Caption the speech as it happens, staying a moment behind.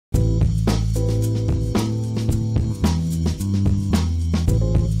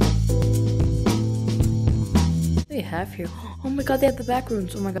have here? Oh my god, they have the back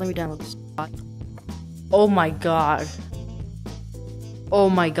rooms. Oh my god, let me download this. Oh my god. Oh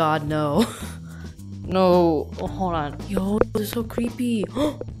my god, no. No. Oh, hold on. Yo, this is so creepy.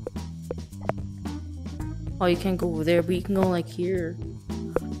 Oh, you can't go over there, but you can go like here.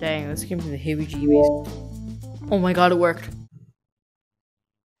 Dang, this gives me the heebie-jeebies. Oh my god, it worked.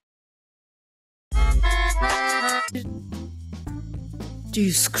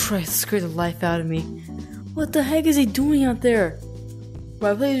 Jesus Christ, scared the life out of me. What the heck is he doing out there?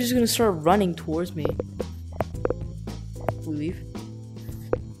 My player is just gonna start running towards me. We leave.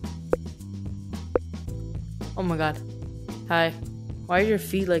 Oh my god. Hi. Why are your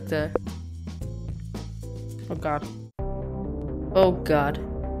feet like that? Oh god. Oh god.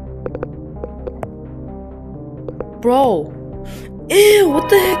 Bro! Ew, what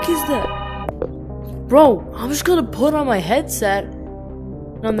the heck is that? Bro, I'm just gonna put on my headset.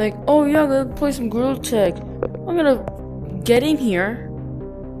 And I'm like, oh yeah, I'm gonna play some Gorilla Tag. I'm gonna get in here.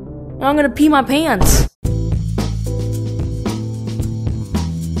 And I'm gonna pee my pants.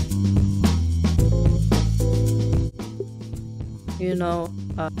 You know,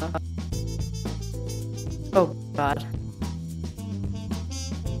 oh god.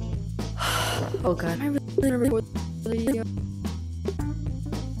 Oh god, am I really gonna record the video?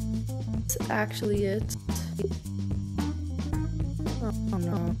 That's actually it. Oh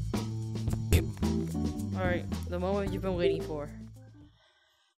no. Alright, the moment you've been waiting for.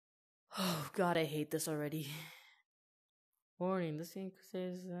 Oh god, I hate this already. Warning, this game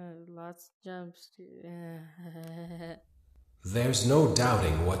says lots of jumps. There's no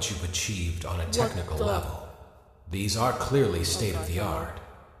doubting what you've achieved on a technical level. These are clearly state-of-the-art.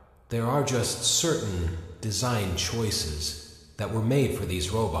 There are just certain design choices that were made for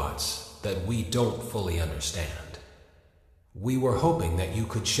these robots that we don't fully understand. We were hoping that you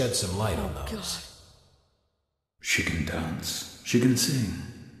could shed some light on those. God. She can dance. She can sing.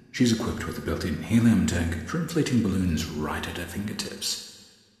 She's equipped with a built-in helium tank for inflating balloons right at her fingertips.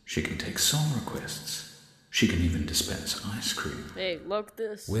 She can take song requests. She can even dispense ice cream. Hey, look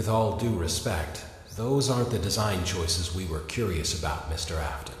this. With all due respect, those aren't the design choices we were curious about, Mr.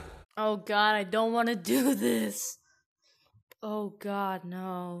 Afton. Oh god, I don't want to do this. Oh god,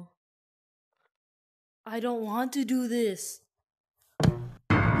 no. I don't want to do this.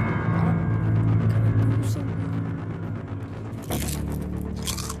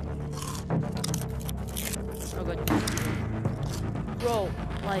 Oh god. Bro,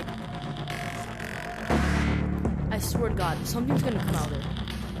 like, I swear to god, something's gonna come out of it.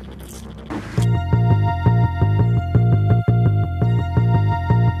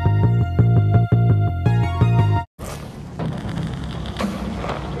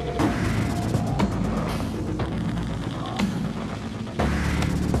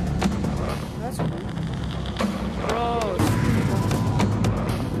 That's cool. Bro,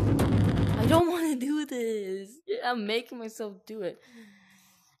 I don't want to do this. I'm making myself do it.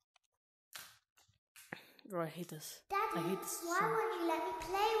 Bro, I hate this. Daddy, I hate this. why won't you let me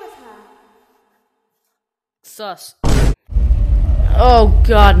play with her? Sus. Oh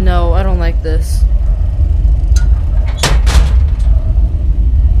god, no, I don't like this.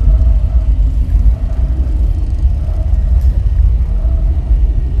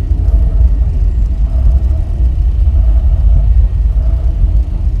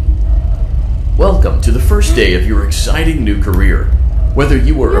 Welcome to the first day of your exciting new career. Whether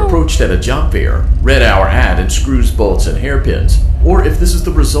you were approached at a job fair, read our ad in screws, bolts, and hairpins, or if this is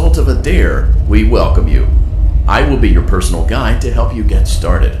the result of a dare, we welcome you. I will be your personal guide to help you get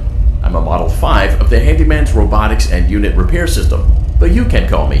started. I'm a Model 5 of the Handyman's Robotics and Unit Repair System, but you can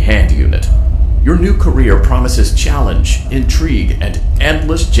call me Hand Unit. Your new career promises challenge, intrigue, and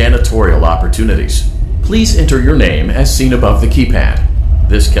endless janitorial opportunities. Please enter your name as seen above the keypad.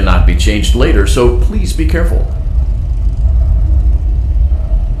 This cannot be changed later, so please be careful.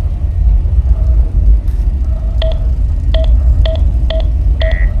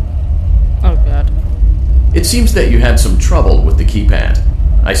 Oh god. It seems that you had some trouble with the keypad.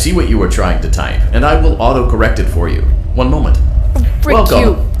 I see what you were trying to type, and I will auto-correct it for you. One moment. Frick Welcome,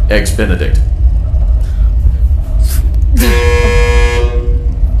 you. Eggs Benedict.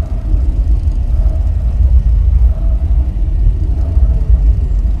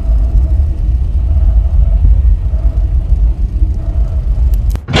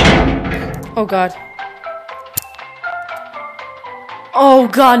 Oh god. Oh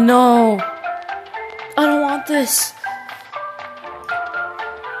god, no! I don't want this!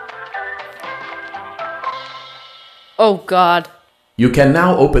 Oh god. You can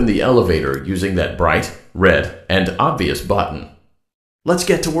now open the elevator using that bright, red, and obvious button. Let's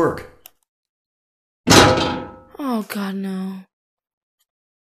get to work. Oh Oh god, no.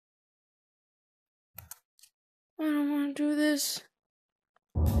 I don't want to do this.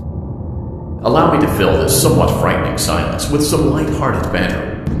 Allow me to fill this somewhat frightening silence with some light-hearted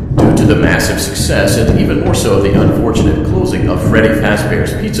banter. Due to the massive success, and even more so the unfortunate closing of Freddy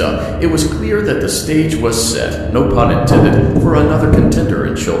Fazbear's Pizza, it was clear that the stage was set, no pun intended, for another contender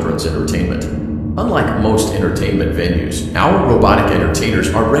in children's entertainment. Unlike most entertainment venues, our robotic entertainers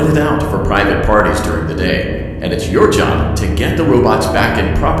are rented out for private parties during the day, and it's your job to get the robots back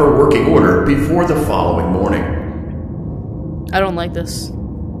in proper working order before the following morning. I don't like this.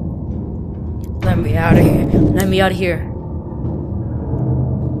 Let me out of here. Let me out of here.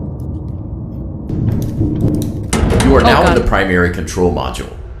 You are now in the primary control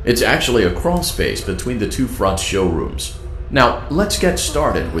module. It's actually a crawl space between the two front showrooms. Now, let's get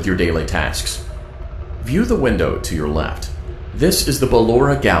started with your daily tasks. View the window to your left. This is the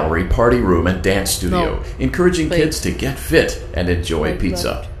Ballora Gallery party room and dance studio, encouraging kids to get fit and enjoy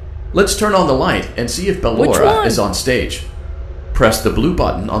pizza. Let's turn on the light and see if Ballora is on stage. Press the blue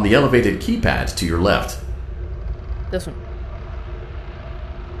button on the elevated keypad to your left. This one.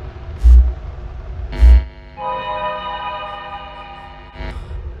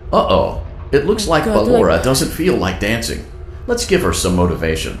 Uh-oh. It looks like Ballora doesn't feel like dancing. Let's give her some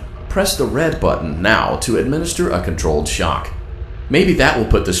motivation. Press the red button now to administer a controlled shock. Maybe that will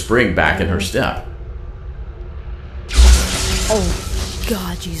put the spring back in her step. Oh,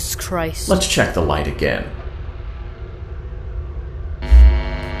 God, Jesus Christ. Let's check the light again.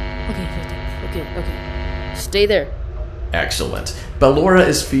 Okay. Stay there. Excellent. Ballora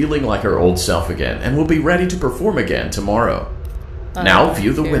is feeling like her old self again and will be ready to perform again tomorrow. Now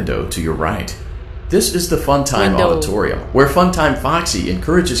view the window to your right. This is the Funtime Auditorium, where Funtime Foxy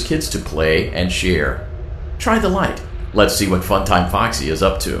encourages kids to play and share. Try the light. Let's see what Funtime Foxy is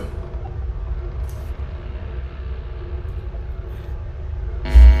up to.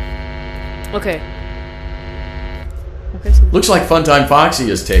 Okay. Looks like Funtime Foxy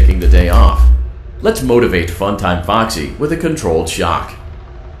is taking the day off. Let's motivate Funtime Foxy with a controlled shock.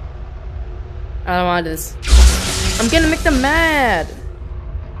 I don't want this. I'm gonna make them mad.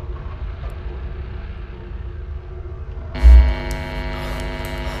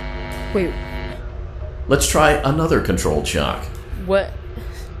 Wait. Let's try another controlled shock. What?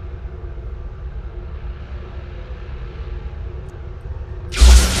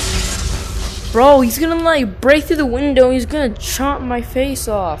 Bro, he's gonna like break through the window. He's gonna chomp my face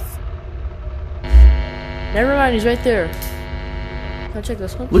off. Never mind, he's right there. I'll check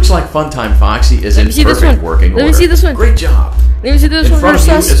this one. Looks like Funtime Foxy is in perfect working order. Let me see this one. Great job. Let me see this one. In front of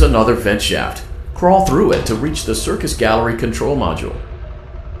you is another vent shaft. Crawl through it to reach the Circus Gallery control module.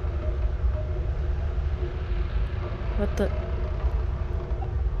 What the?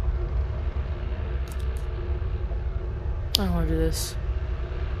 I don't want to do this.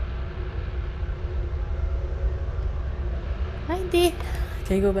 Hi there.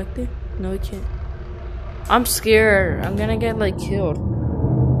 Can you go back there? No, we can't. I'm scared. I'm gonna get like killed.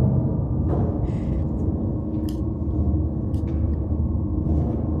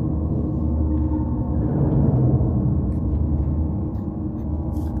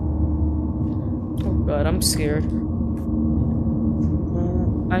 Oh god, I'm scared.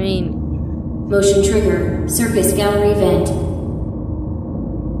 I mean... Motion trigger. Circus gallery vent.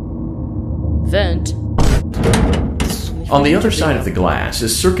 Vent? On the other side of the glass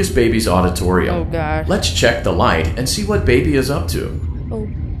is Circus Baby's auditorium. Oh god. Let's check the light and see what Baby is up to. Oh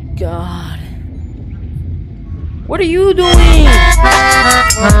god. What are you doing? He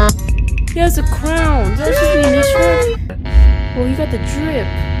has a crown. That should be in this room. Oh, you got the drip.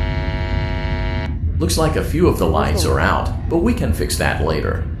 Looks like a few of the lights are out, but we can fix that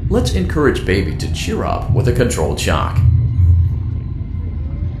later. Let's encourage Baby to cheer up with a controlled shock.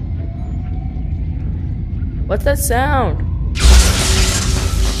 What's that sound?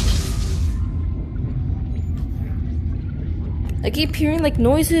 I keep hearing like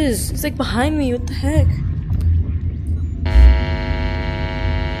noises. It's like behind me. What the heck?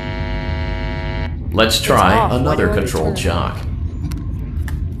 Let's try another controlled shock.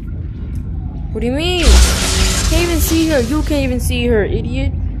 What do you mean? Can't even see her. You can't even see her,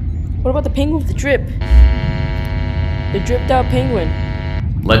 idiot. What about the penguin with the drip? The dripped out penguin.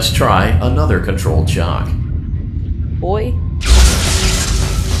 Let's try another controlled shock. Boy,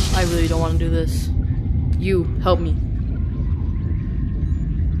 I really don't want to do this. You, help me.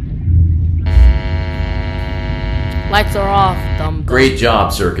 Lights are off, dumb. Great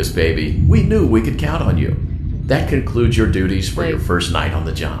job, Circus Baby. We knew we could count on you. That concludes your duties for your first night on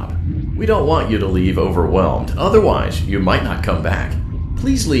the job. We don't want you to leave overwhelmed, otherwise you might not come back.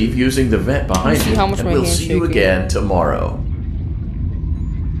 Please leave using the vent behind see you, how much and my we'll hand's see you shaking. again tomorrow.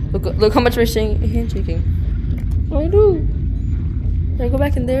 Look how much my hand shaking. What do I do? Did I go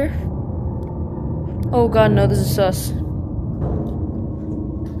back in there? Oh god, no, this is sus.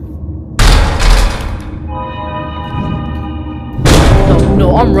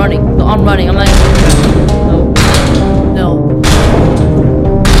 No, I'm running. No, I'm running. I'm not even No.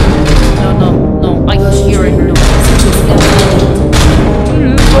 No. I can hear it. No.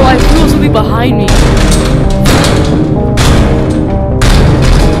 Oh, I feel something behind me.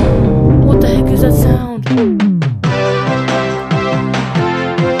 What the heck is that sound?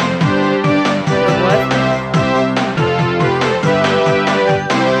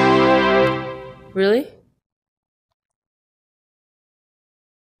 What? Really?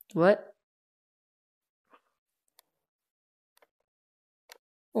 What?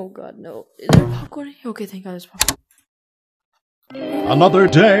 Oh god, no. Is there popcorn? Okay, thank god there's popcorn. Another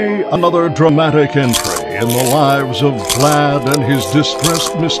day, another dramatic entry in the lives of Vlad and his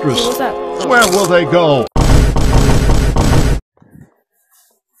distressed mistress. What's that? Where will they go?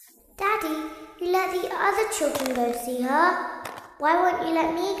 Daddy, you let the other children go see her. Why won't you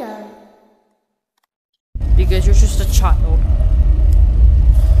let me go? Because you're just a child.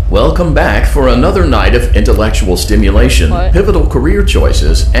 Welcome back for another night of intellectual stimulation, What? pivotal career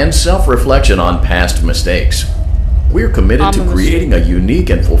choices, and self-reflection on past mistakes. We're committed to creating a unique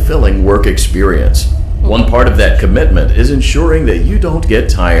and fulfilling work experience. One part of that commitment is ensuring that you don't get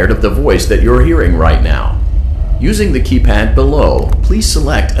tired of the voice that you're hearing right now. Using the keypad below, please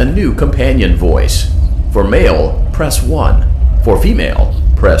select a new companion voice. For male, press 1. For female,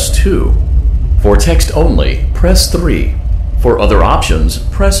 press 2. For text only, press 3. For other options,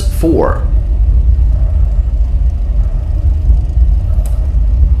 press 4.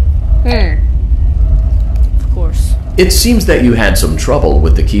 Of course. It seems that you had some trouble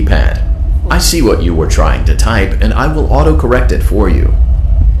with the keypad. I see what you were trying to type, and I will auto-correct it for you.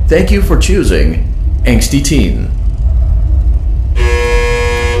 Thank you for choosing Angsty Teen.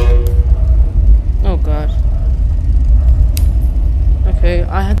 Oh god. Okay,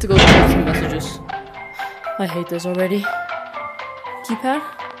 I have to go check some messages. I hate this already. Keypad?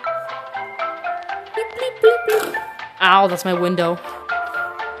 Bleep, bleep, bleep, bleep. Ow, that's my window.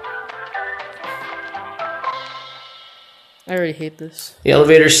 I already hate this. The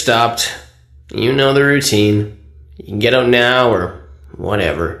elevator stopped. You know the routine. You can get out now or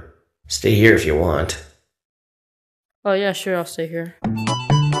whatever. Stay here if you want. Oh yeah, sure, I'll stay here.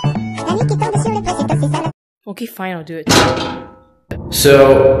 Okay, fine, I'll do it.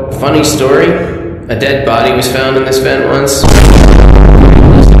 So, funny story. A dead body was found in this vent once.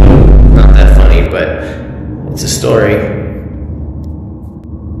 Not that funny, but it's a story.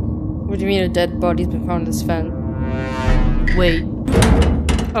 What do you mean a dead body's been found in this vent? Wait.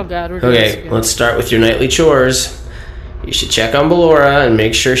 Oh god, we're doing this Okay, again. let's start with your nightly chores. You should check on Ballora and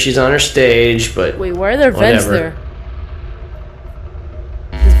make sure she's on her stage, but Wait, why are there vents whatever.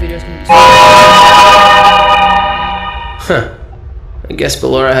 there? This video's gonna be Huh. I guess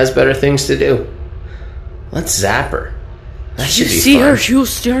Ballora has better things to do. Let's zap her. That should be see fun. her? She was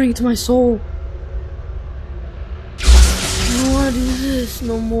staring into my soul. I don't wanna do this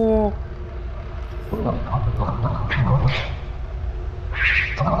no more.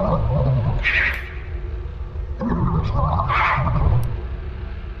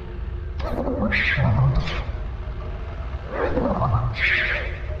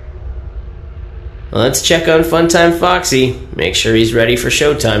 Well, let's check on Funtime Foxy. Make sure he's ready for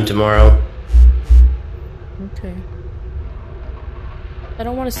showtime tomorrow. Okay. I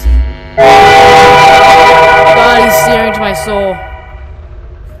don't want to see. God, he's staring into my soul.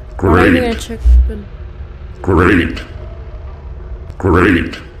 I'm not even gonna check. Great.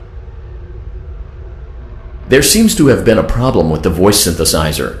 There seems to have been a problem with the voice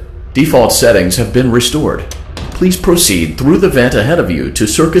synthesizer. Default settings have been restored. Please proceed through the vent ahead of you to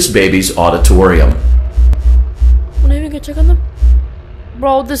Circus Baby's auditorium. I'm not even gonna check on them.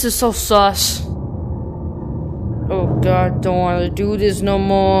 Bro, this is so sus. Oh god, don't wanna do this no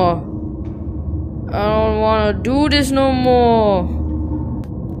more. I don't wanna do this no more.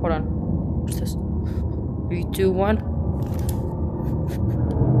 Hold on. What's this? 3, 2, 1.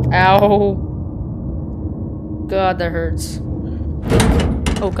 Ow. God, that hurts.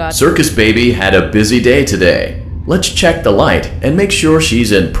 Oh god. Circus Baby had a busy day today. Let's check the light and make sure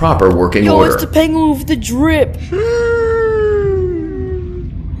she's in proper working Yo, order. it's the penguin with the drip.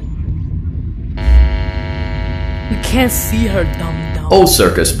 You can't see her, dumb. Oh,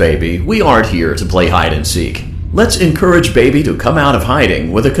 Circus Baby, we aren't here to play hide and seek. Let's encourage Baby to come out of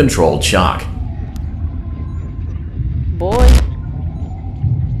hiding with a controlled shock. Boy.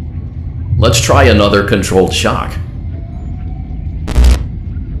 Let's try another controlled shock.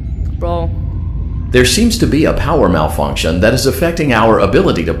 Bro. There seems to be a power malfunction that is affecting our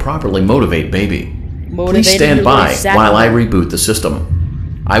ability to properly motivate baby. Please stand by while I reboot the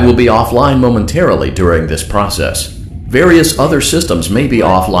system. I will be offline momentarily during this process. Various other systems may be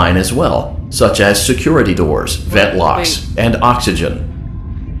offline as well, such as security doors, vent locks, and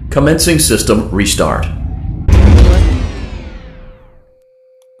oxygen. Commencing system restart.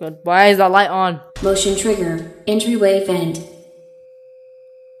 Good. Why is that light on? Motion trigger. Entryway vent.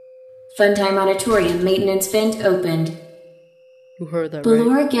 Funtime Auditorium maintenance vent opened. You heard that, right?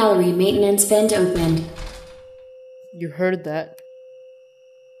 Ballora Gallery maintenance vent opened. You heard that,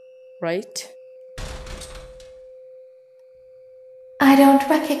 right? I don't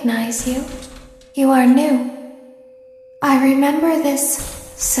recognize you. You are new. I remember this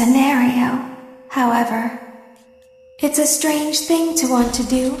scenario, however. It's a strange thing to want to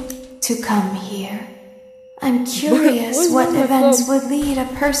do, to come here. I'm curious what events would lead a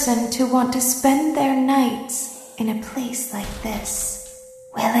person to want to spend their nights in a place like this.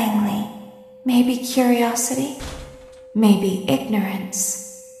 Willingly. Maybe curiosity. Maybe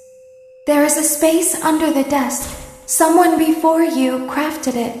ignorance. There is a space under the desk. Someone before you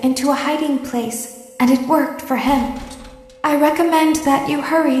crafted it into a hiding place, and it worked for him. I recommend that you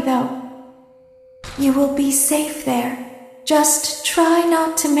hurry, though. You will be safe there. Just try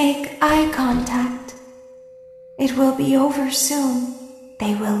not to make eye contact. It will be over soon.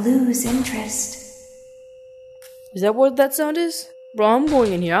 They will lose interest. Is that what that sound is? Bro, I'm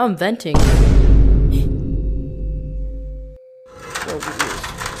going in here. I'm venting.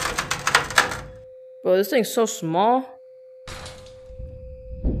 Bro, this thing's so small.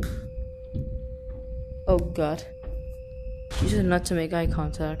 Oh god. She said not to make eye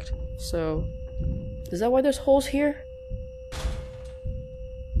contact. So, is that why there's holes here?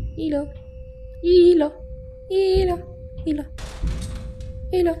 Elo. Elo. Elo. Elo.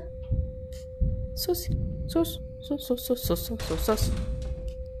 Elo. Sus. Sus. Sus. Sus. Sus. Sus. Sus. Sus.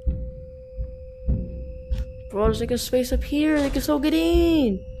 Bro, there's like a space up here. They can still get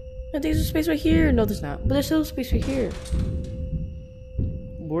in. I think there's a space right here. No, there's not. But there's still a space right here.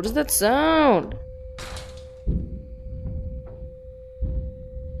 What does that sound?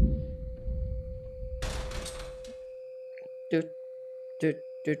 Dude. Dude.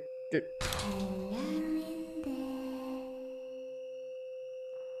 Dude. Dude.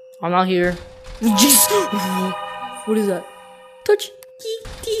 I'm not here. What is that? Touch.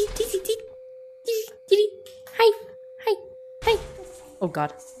 Hi. Hi. Hi. Oh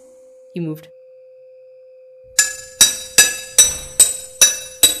god. He moved.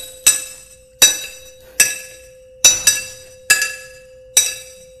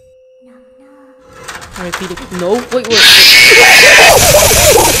 I repeat it. No, wait.